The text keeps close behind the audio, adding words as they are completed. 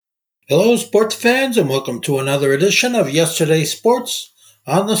Hello, sports fans, and welcome to another edition of Yesterday's Sports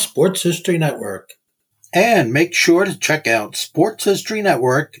on the Sports History Network. And make sure to check out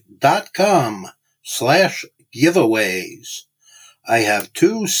sportshistorynetwork.com/giveaways. I have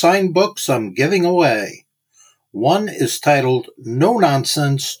two signed books I'm giving away. One is titled No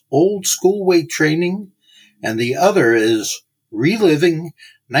Nonsense Old School Weight Training, and the other is Reliving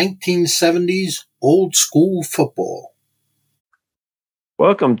 1970s Old School Football.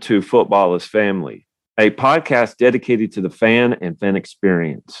 Welcome to Football is Family, a podcast dedicated to the fan and fan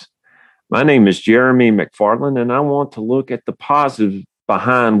experience. My name is Jeremy McFarland, and I want to look at the positive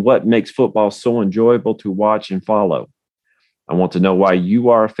behind what makes football so enjoyable to watch and follow. I want to know why you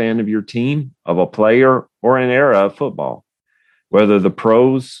are a fan of your team, of a player, or an era of football. Whether the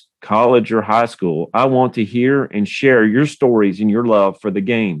pros, college, or high school, I want to hear and share your stories and your love for the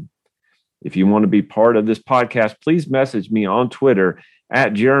game. If you want to be part of this podcast, please message me on Twitter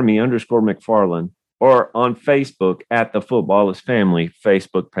at Jeremy_McFarland or on Facebook at the Football is Family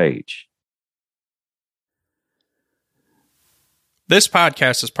Facebook page. This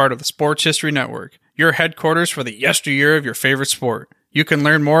podcast is part of the Sports History Network, your headquarters for the yesteryear of your favorite sport. You can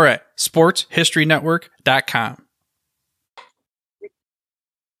learn more at sportshistorynetwork.com.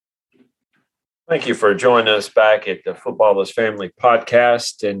 Thank you for joining us back at the Football is Family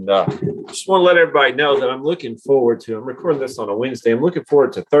podcast. And just want to let everybody know that I'm recording this on a Wednesday. I'm looking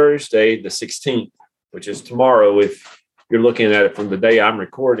forward to Thursday, the 16th, which is tomorrow, if you're looking at it from the day I'm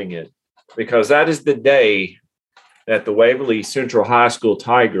recording it, because that is the day that the Waverly Central High School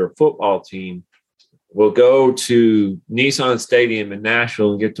Tiger football team will go to Nissan Stadium in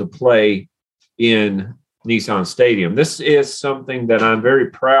Nashville and get to play in Nissan Stadium. This is something that I'm very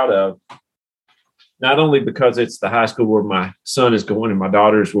proud of, not only because it's the high school where my son is going and my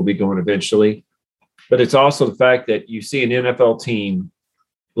daughters will be going eventually, but it's also the fact that you see an NFL team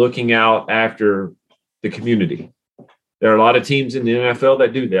looking out after the community. There are a lot of teams in the NFL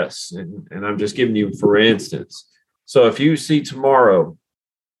that do this, and I'm just giving you for instance. So if you see tomorrow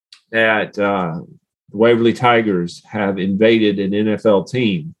that the Waverly Tigers have invaded an NFL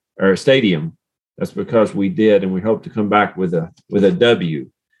team or a stadium, that's because we did, and we hope to come back with a W.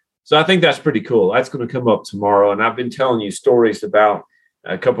 So I think that's pretty cool. That's going to come up tomorrow. And I've been telling you stories about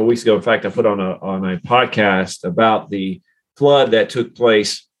a couple of weeks ago. In fact, I put on a podcast about the flood that took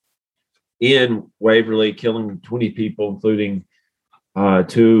place in Waverly, killing 20 people, including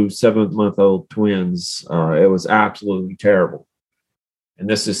two 7-month-old twins. It was absolutely terrible. And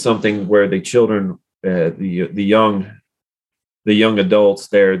this is something where the children, the young adults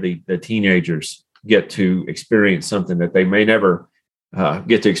there, the teenagers, get to experience something that they may never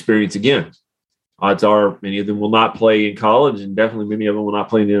get to experience again. Odds are many of them will not play in college, and definitely many of them will not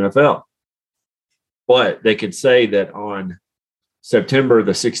play in the NFL. But they could say that on September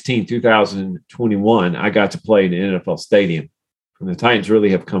the 16th, 2021, I got to play in an NFL stadium. And the Titans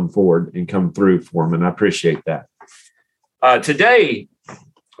really have come forward and come through for them, and I appreciate that. Today,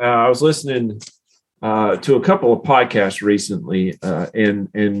 I was listening to a couple of podcasts recently,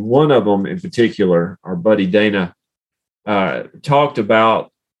 and one of them in particular, our buddy Dana, talked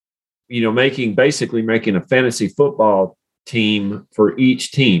about, making a fantasy football team for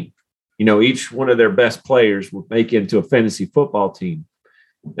each team. Each one of their best players would make into a fantasy football team.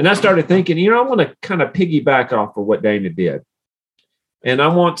 And I started thinking, I want to kind of piggyback off of what Dana did. And I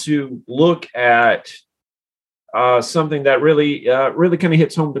want to look at something that really kind of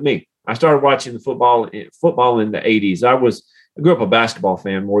hits home to me. I started watching the football in the 80s. I grew up a basketball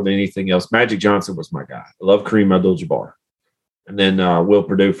fan more than anything else. Magic Johnson was my guy. I love Kareem Abdul-Jabbar. And then Will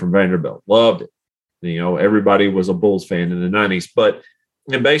Perdue from Vanderbilt. Loved it. Everybody was a Bulls fan in the 90s. But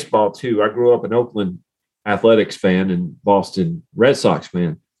in baseball, too, I grew up an Oakland Athletics fan and Boston Red Sox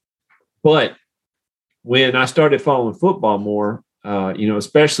fan. But when I started following football more,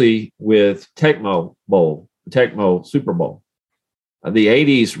 especially with Tecmo Super Bowl, the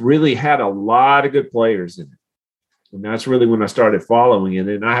 80s really had a lot of good players in it. And that's really when I started following it.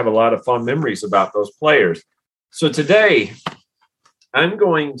 And I have a lot of fond memories about those players. So today, I'm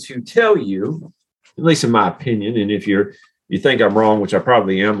going to tell you, at least in my opinion, and if you think I'm wrong, which I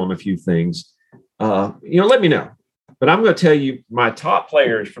probably am on a few things, let me know. But I'm going to tell you my top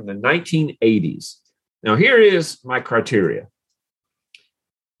players from the 1980s. Now, here is my criteria.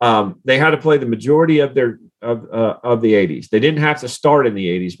 They had to play the majority of the 80s. They didn't have to start in the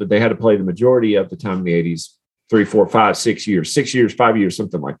 80s, but they had to play the majority of the time in the 80s, 3, 4, 5, 6 years, 6 years, 5 years,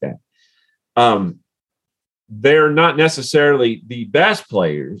 something like that. They're not necessarily the best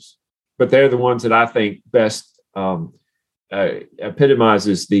players, but they're the ones that I think best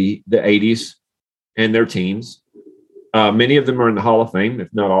epitomizes the 80s and their teams. Many of them are in the Hall of Fame,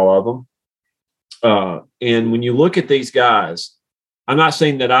 if not all of them. And when you look at these guys, I'm not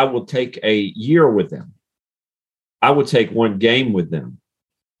saying that I will take a year with them. I would take one game with them.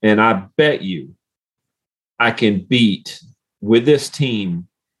 And I bet you I can beat with this team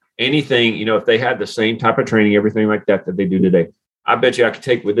anything, if they had the same type of training, everything like that they do today. I bet you I could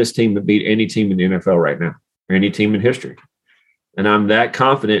take with this team and beat any team in the NFL right now or any team in history. And I'm that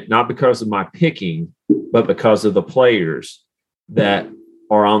confident, not because of my picking, but because of the players that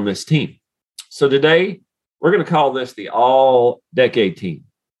are on this team. So today, we're going to call this the all-decade team,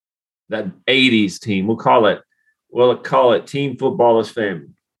 that 80s team. We'll call it Team Footballers Family.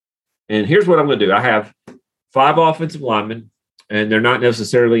 And here's what I'm going to do. I have 5 offensive linemen, and they're not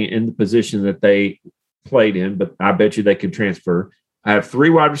necessarily in the position that they played in, but I bet you they could transfer. I have 3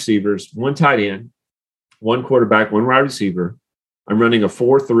 wide receivers, 1 tight end, 1 quarterback, 1 wide receiver. I'm running a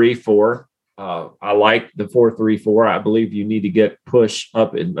 4-3-4. I like the 4-3-4. I believe you need to get push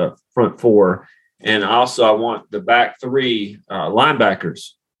up in the front 4. And also I want the back 3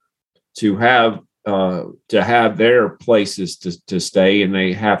 linebackers to have their places to stay, and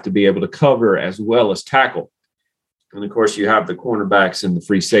they have to be able to cover as well as tackle. And, of course, you have the cornerbacks and the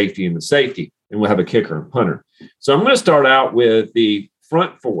free safety and the safety, and we'll have a kicker and punter. So I'm going to start out with the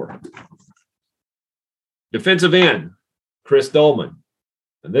front 4. Defensive end, Chris Dolman.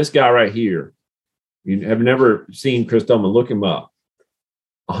 And this guy right here, you have never seen Chris Dolman, look him up.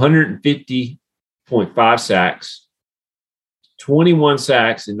 150.5 sacks, 21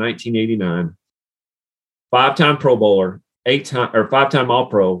 sacks in 1989, 5-time Pro Bowler, 5-time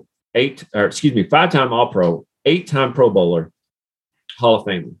All-Pro, 5-time All-Pro, 8-time Pro Bowler, Hall of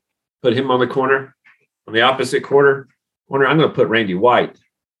Famer. Put him on the corner. On the opposite corner, I'm going to put Randy White.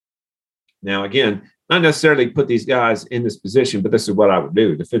 Now, again, not necessarily put these guys in this position, but this is what I would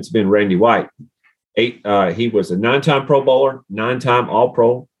do. Defensive end Randy White. He was a 9-time Pro Bowler, 9-time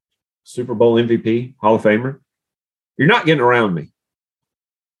All-Pro, Super Bowl MVP, Hall of Famer. You're not getting around me.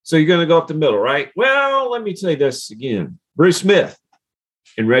 So you're going to go up the middle, right? Well, let me say this again. Bruce Smith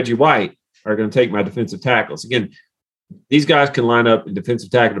and Reggie White are going to take my defensive tackles. Again, these guys can line up in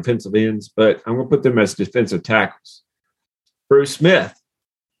defensive tackle, defensive ends, but I'm going to put them as defensive tackles. Bruce Smith,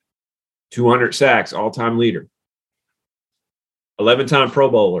 200 sacks, all-time leader. 11-time Pro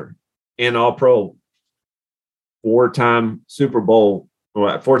Bowler and All-Pro. 4-time Super Bowl,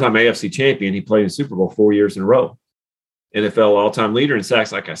 4-time AFC champion. He played in Super Bowl 4 years in a row. NFL all-time leader in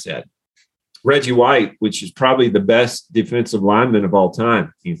sacks, like I said. Reggie White, which is probably the best defensive lineman of all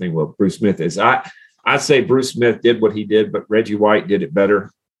time. You think, well, Bruce Smith is. I'd say Bruce Smith did what he did, but Reggie White did it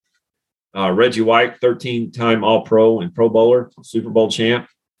better. Reggie White, 13-time All-Pro and Pro Bowler, Super Bowl champ.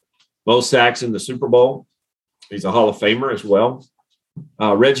 Most sacks in the Super Bowl. He's a Hall of Famer as well.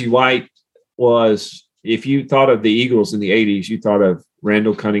 Reggie White was, if you thought of the Eagles in the 80s, you thought of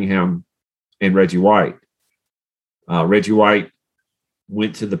Randall Cunningham and Reggie White. Reggie White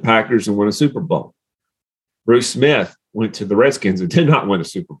went to the Packers and won a Super Bowl. Bruce Smith went to the Redskins and did not win a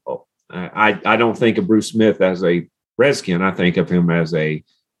Super Bowl. I don't think of Bruce Smith as a Redskin. I think of him as a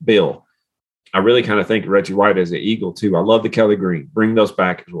Bill. I really kind of think of Reggie White as an Eagle, too. I love the Kelly Green. Bring those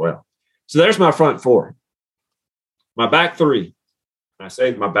back as well. So there's my front 4. My back 3. I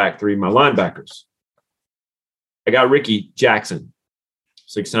say my back 3, my linebackers. I got Ricky Jackson,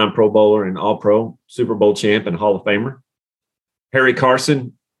 6-time Pro Bowler and All-Pro, Super Bowl champ and Hall of Famer. Harry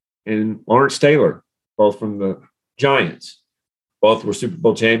Carson and Lawrence Taylor, both from the Giants. Both were Super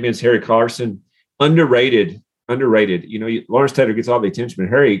Bowl champions. Harry Carson, underrated. Lawrence Taylor gets all the attention, but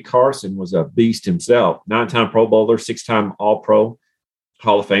Harry Carson was a beast himself. 9-time Pro Bowler, 6-time All-Pro,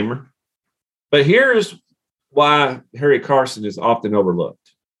 Hall of Famer. But here's why Harry Carson is often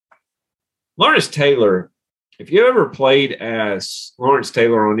overlooked. Lawrence Taylor, if you ever played as Lawrence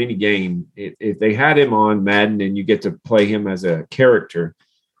Taylor on any game, if they had him on Madden and you get to play him as a character,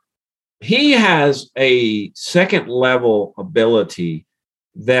 he has a second-level ability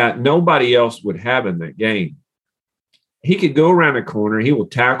that nobody else would have in that game. He could go around a corner. He will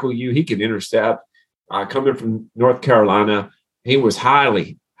tackle you. He can intercept. Coming from North Carolina, he was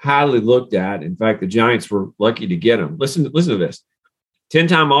highly looked at. In fact, the Giants were lucky to get him. Listen to this.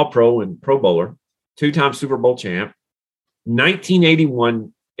 10-time All-Pro and Pro Bowler, 2-time Super Bowl champ,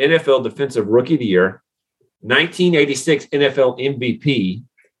 1981 NFL Defensive Rookie of the Year, 1986 NFL MVP,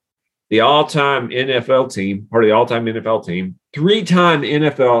 the all-time NFL team, part of the all-time NFL team, 3-time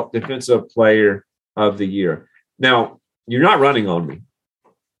NFL Defensive Player of the Year. Now, you're not running on me.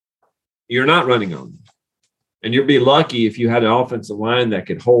 And you'll be lucky if you had an offensive line that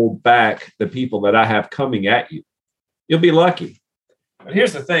could hold back the people that I have coming at you. You'll be lucky. But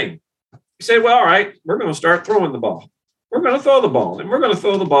here's the thing. You say, well, all right, we're going to start throwing the ball. we're going to throw the ball, and we're going to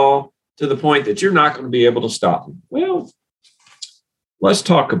throw the ball to the point that you're not going to be able to stop him. Well, let's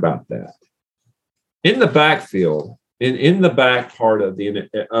talk about that. In the backfield, in the back part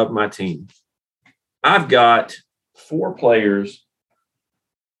of my team, I've got 4 players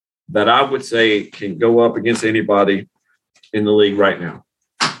that I would say can go up against anybody in the league right now.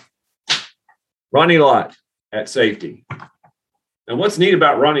 Ronnie Lott at safety. And what's neat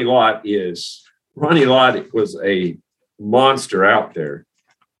about Ronnie Lott is Ronnie Lott was a monster out there.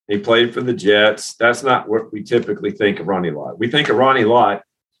 He played for the Jets. That's not what we typically think of Ronnie Lott. We think of Ronnie Lott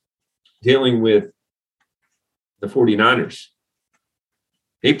dealing with the 49ers.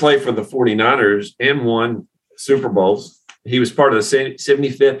 He played for the 49ers and won Super Bowls. He was part of the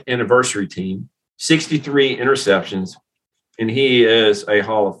 75th anniversary team, 63 interceptions, and he is a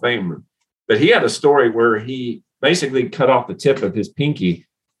Hall of Famer. But he had a story where he basically cut off the tip of his pinky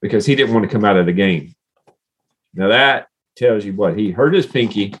because he didn't want to come out of the game. Now that tells you what, he hurt his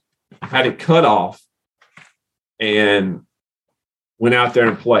pinky, had it cut off, and went out there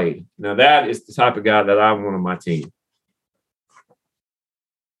and played. Now that is the type of guy that I want on my team.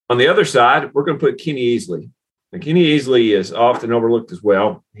 On the other side, we're going to put Kenny Easley. Now, Kenny Easley is often overlooked as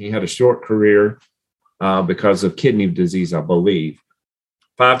well. He had a short career because of kidney disease, I believe.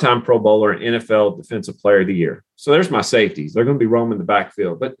 5-time Pro Bowler, NFL Defensive Player of the Year. So there's my safeties. They're going to be roaming the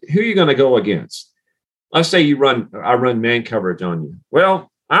backfield. But who are you going to go against? Let's say I run man coverage on you.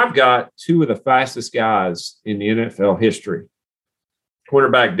 Well, I've got 2 of the fastest guys in the NFL history.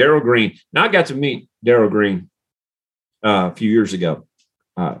 Quarterback Darrell Green. Now I got to meet Darrell Green a few years ago.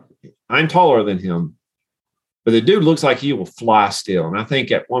 I'm taller than him, but the dude looks like he will fly still. And I think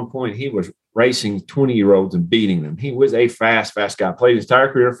at one point he was racing 20-year-olds and beating them. He was a fast guy. Played his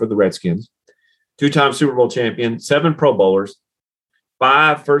entire career for the Redskins. 2-time Super Bowl champion, 7 Pro Bowlers,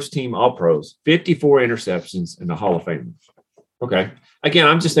 5 first-team All-Pros, 54 interceptions, and the Hall of Fame. Okay. Again,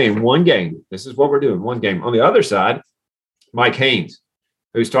 I'm just saying one game. This is what we're doing, one game. On the other side, Mike Haynes,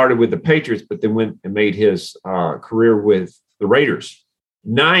 who started with the Patriots, but then went and made his career with the Raiders.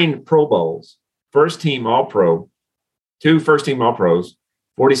 9 Pro Bowls, first-team All-Pro, 2 first-team All-Pros,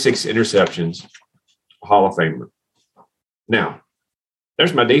 46 interceptions, Hall of Famer. Now,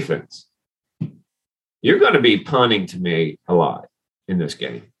 there's my defense. You're going to be punting to me a lot in this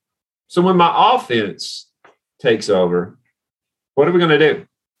game. So when my offense takes over, what are we going to do?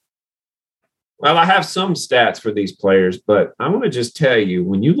 Well, I have some stats for these players, but I want to just tell you,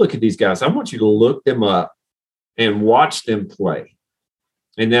 when you look at these guys, I want you to look them up and watch them play.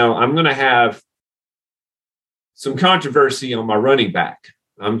 And now I'm going to have some controversy on my running back.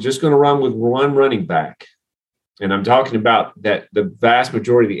 I'm just going to run with one running back. And I'm talking about that the vast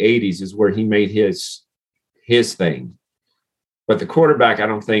majority of the 80s is where he made his thing. But the quarterback, I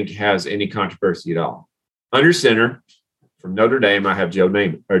don't think, has any controversy at all. Under center, from Notre Dame, I have Joe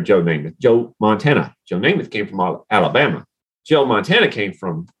Montana. Joe Namath came from Alabama. Joe Montana came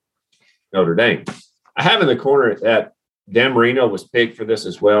from Notre Dame. I have in the corner that Dan Marino was picked for this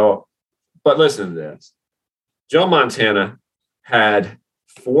as well. But listen to this. Joe Montana had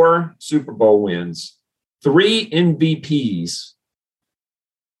 4 Super Bowl wins, 3 MVPs,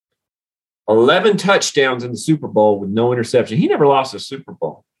 11 touchdowns in the Super Bowl with no interception. He never lost a Super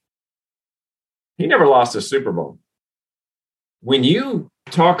Bowl. When you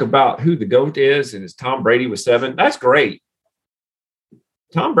talk about who the GOAT is, and it's Tom Brady with 7, that's great.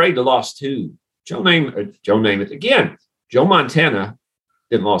 Tom Brady lost 2. Joe Namath. Again, Joe Montana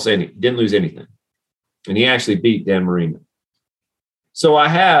didn't lose anything. And he actually beat Dan Marino. So I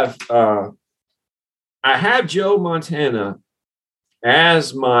have Joe Montana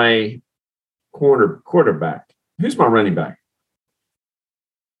as my quarterback. Who's my running back?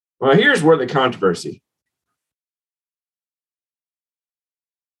 Well, here's where the controversy.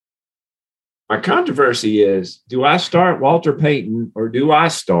 My controversy is, do I start Walter Payton or do I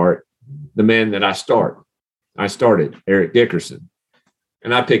start the man that I start? I started Eric Dickerson.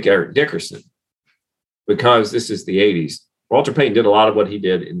 And I pick Eric Dickerson because this is the 80s. Walter Payton did a lot of what he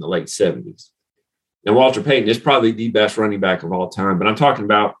did in the late 70s. Now, Walter Payton is probably the best running back of all time, but I'm talking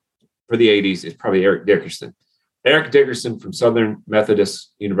about for the 80s, it's probably Eric Dickerson. Eric Dickerson from Southern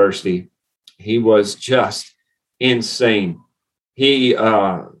Methodist University. He was just insane. He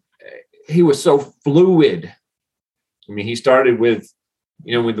was so fluid. I mean, he started with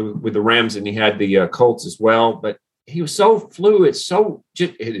the Rams, and he had the Colts as well, but he was so fluid,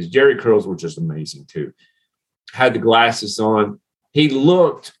 his Jerry curls were just amazing too. Had the glasses on. He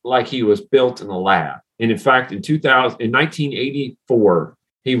looked like he was built in a lab. And in fact, in 1984,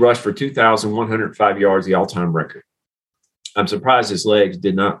 he rushed for 2,105 yards, the all-time record. I'm surprised his legs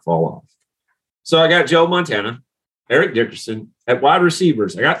did not fall off. So I got Joe Montana Eric Dickerson. At wide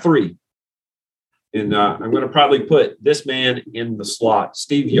receivers, I got 3. And I'm going to probably put this man in the slot,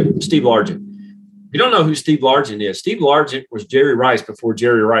 Steve Largent. If you don't know who Steve Largent is, Steve Largent was Jerry Rice before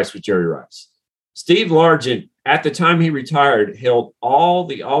Jerry Rice was Jerry Rice. Steve Largent, at the time he retired, held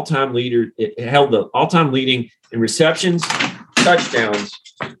the all-time leading in receptions, touchdowns,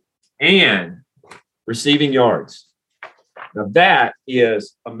 and receiving yards. Now that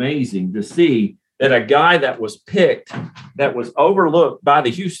is amazing to see, that a guy that was picked, that was overlooked by the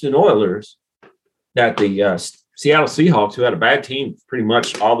Houston Oilers, that the Seattle Seahawks, who had a bad team pretty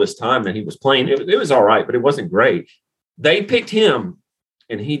much all this time that he was playing, it was all right, but it wasn't great. They picked him,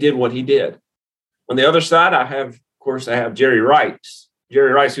 and he did what he did. On the other side, I have Jerry Rice.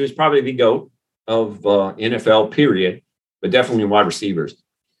 Jerry Rice, who is probably the GOAT of NFL, period, but definitely in wide receivers.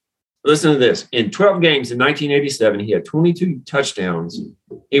 Listen to this. In 12 games in 1987, he had 22 touchdowns.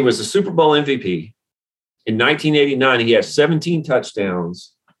 He was a Super Bowl MVP. In 1989, he had 17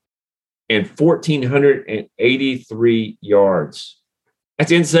 touchdowns and 1,483 yards.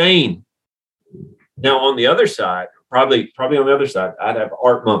 That's insane. Now, on the other side, probably on the other side, I'd have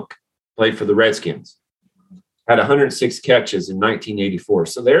Art Monk, played for the Redskins. Had 106 catches in 1984.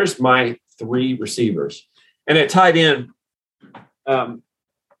 So there's my 3 receivers. And at tight end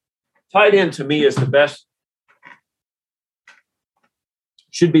to me is the best,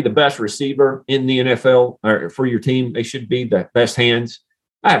 should be the best receiver in the NFL, or for your team. They should be the best hands.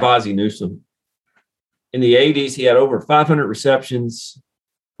 I have Ozzie Newsome. In the 80s, he had over 500 receptions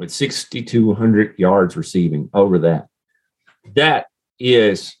with 6,200 yards receiving over that. That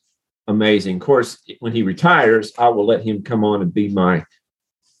is amazing. Of course, when he retires, I will let him come on and be my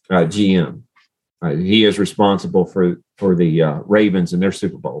GM. He is responsible for the Ravens and their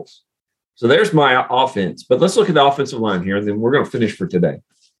Super Bowls. So there's my offense. But let's look at the offensive line here, and then we're going to finish for today.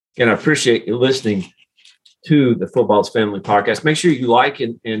 Again, I appreciate you listening to the Football's Family Podcast. Make sure you like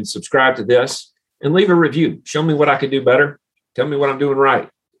and subscribe to this and leave a review. Show me what I can do better. Tell me what I'm doing right.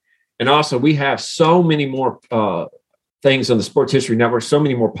 And also, we have so many more things on the Sports History Network, so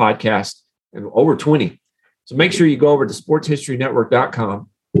many more podcasts, and over 20. So make sure you go over to sportshistorynetwork.com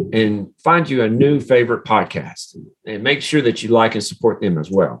and find you a new favorite podcast, and make sure that you like and support them as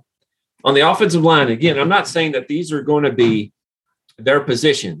well. On the offensive line, again, I'm not saying that these are going to be their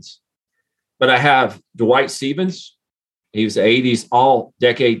positions, but I have Dwight Stevens. He was the 80s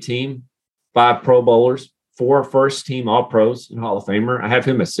all-decade team, 5 Pro Bowlers, 4 first-team All-Pros and Hall of Famer. I have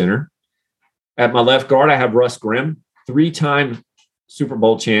him as center. At my left guard, I have Russ Grimm, 3-time Super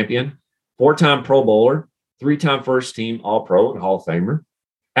Bowl champion, 4-time Pro Bowler, 3-time first-team All-Pro and Hall of Famer.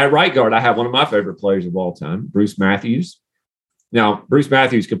 At right guard, I have one of my favorite players of all time, Bruce Matthews. Now, Bruce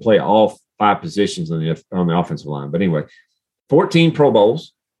Matthews could play all 5 positions on the offensive line. But anyway, 14 Pro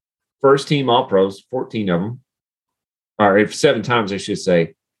Bowls, first-team All-Pros, 14 of them, or 7 times, I should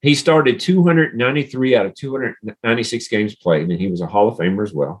say. He started 293 out of 296 games played, and he was a Hall of Famer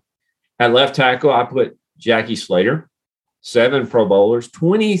as well. At left tackle, I put Jackie Slater, 7 Pro Bowlers,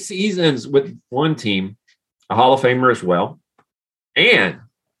 20 seasons with one team, a Hall of Famer as well. And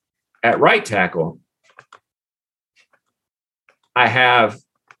at right tackle, I have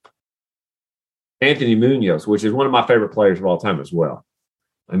Anthony Munoz, which is one of my favorite players of all time as well.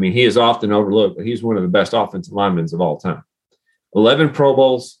 I mean, he is often overlooked, but he's one of the best offensive linemen of all time. 11 Pro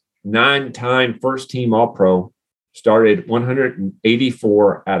Bowls, 9-time first-team All-Pro, started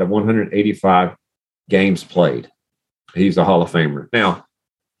 184 out of 185 games played. He's a Hall of Famer. Now,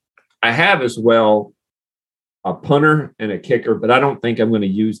 I have as well a punter and a kicker, but I don't think I'm going to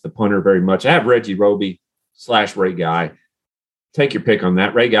use the punter very much. I have Reggie Roby / Ray Guy. Take your pick on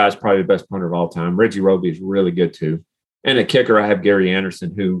that. Ray Guy is probably the best punter of all time. Reggie Roby is really good too. And a kicker, I have Gary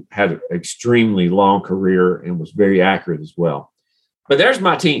Anderson, who had an extremely long career and was very accurate as well. But there's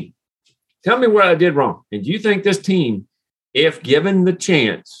my team. Tell me what I did wrong. And do you think this team, if given the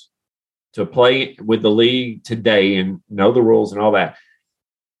chance to play with the league today and know the rules and all that,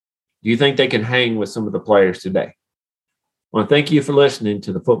 do you think they can hang with some of the players today? I want to thank you for listening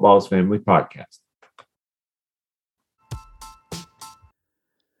to the Football's Family Podcast.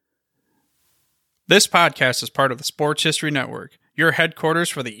 This podcast is part of the Sports History Network, your headquarters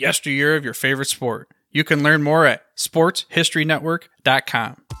for the yesteryear of your favorite sport. You can learn more at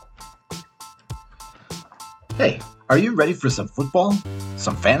sportshistorynetwork.com. Hey, are you ready for some football?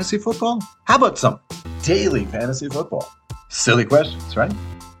 Some fantasy football? How about some daily fantasy football? Silly questions, right?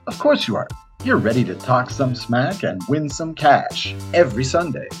 Of course you are. You're ready to talk some smack and win some cash every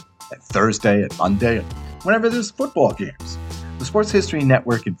Sunday, and Thursday and Monday, and whenever there's football games. The Sports History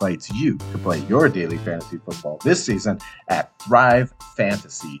Network invites you to play your daily fantasy football this season at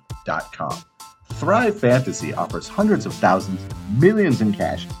thrivefantasy.com. Thrive Fantasy offers hundreds of thousands, millions in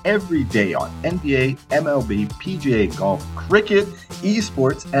cash every day on NBA, MLB, PGA Golf, cricket,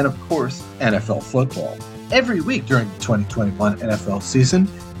 esports, and of course, NFL football. Every week during the 2021 NFL season,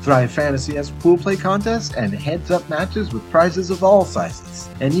 Thrive Fantasy has pool play contests and heads-up matches with prizes of all sizes,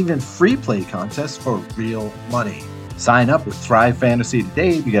 and even free play contests for real money. Sign up with Thrive Fantasy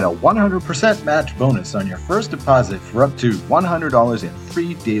today to get a 100% match bonus on your first deposit for up to $100 in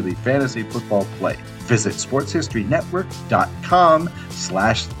free daily fantasy football play. Visit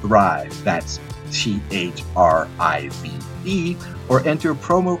sportshistorynetwork.com/thrive. That's THRIVE, or enter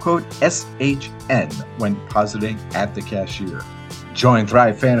promo code SHN when depositing at the cashier. Join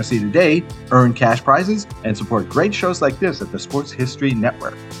Thrive Fantasy today, earn cash prizes, and support great shows like this at the Sports History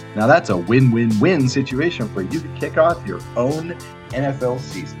Network. Now that's a win-win-win situation for you to kick off your own NFL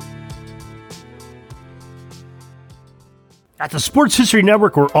season. At the Sports History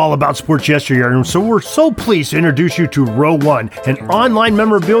Network, we're all about sports yesteryear, and so we're so pleased to introduce you to Row One, an online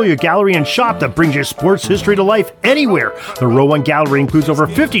memorabilia gallery and shop that brings your sports history to life anywhere. The Row One gallery includes over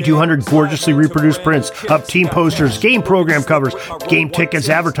 5,200 gorgeously reproduced prints of team posters, game program covers, game tickets,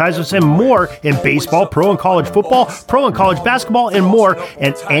 advertisements, and more in baseball, pro and college football, pro and college basketball, and more.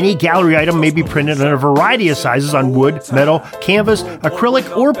 And any gallery item may be printed in a variety of sizes on wood, metal, canvas,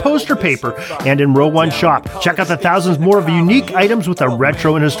 acrylic, or poster paper. And in Row One shop, check out the thousands more of unique items with the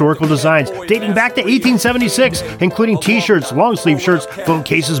retro and historical designs dating back to 1876, including t-shirts, long sleeve shirts, phone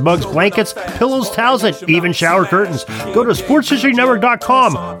cases, mugs, blankets, pillows, towels, and even shower curtains. Go to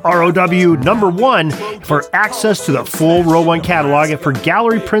sportshistorynetwork.com, ROW1, for access to the full Row One catalog and for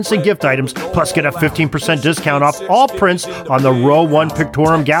gallery prints and gift items, plus get a 15% discount off all prints on the Row One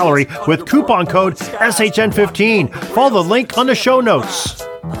Pictorium Gallery with coupon code SHN15. Follow the link on the show notes.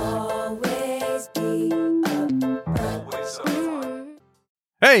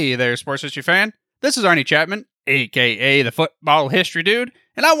 Hey there, sports history fan. This is Arnie Chapman, aka the Football History Dude,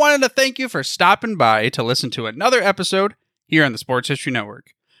 and I wanted to thank you for stopping by to listen to another episode here on the Sports History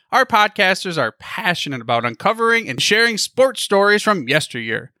Network. Our podcasters are passionate about uncovering and sharing sports stories from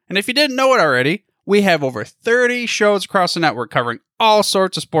yesteryear. And if you didn't know it already, we have over 30 shows across the network covering all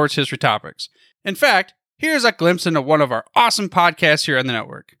sorts of sports history topics. In fact, here's a glimpse into one of our awesome podcasts here on the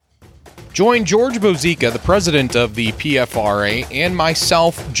network. Join George Bozica, the president of the PFRA, and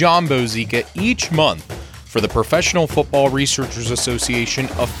myself, John Bozica, each month for the Professional Football Researchers Association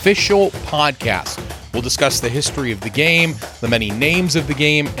official podcast. We'll discuss the history of the game, the many names of the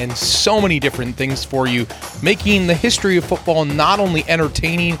game, and so many different things for you, making the history of football not only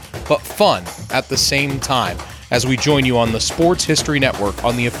entertaining, but fun at the same time, as we join you on the Sports History Network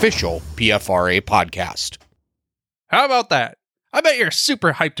on the official PFRA podcast. How about that? I bet you're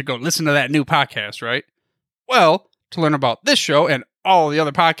super hyped to go listen to that new podcast, right? Well, to learn about this show and all the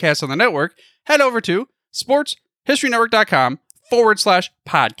other podcasts on the network, head over to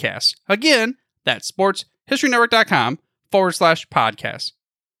sportshistorynetwork.com/podcasts. Again, that's sportshistorynetwork.com/podcasts.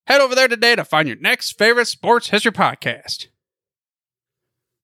 Head over there today to find your next favorite sports history podcast.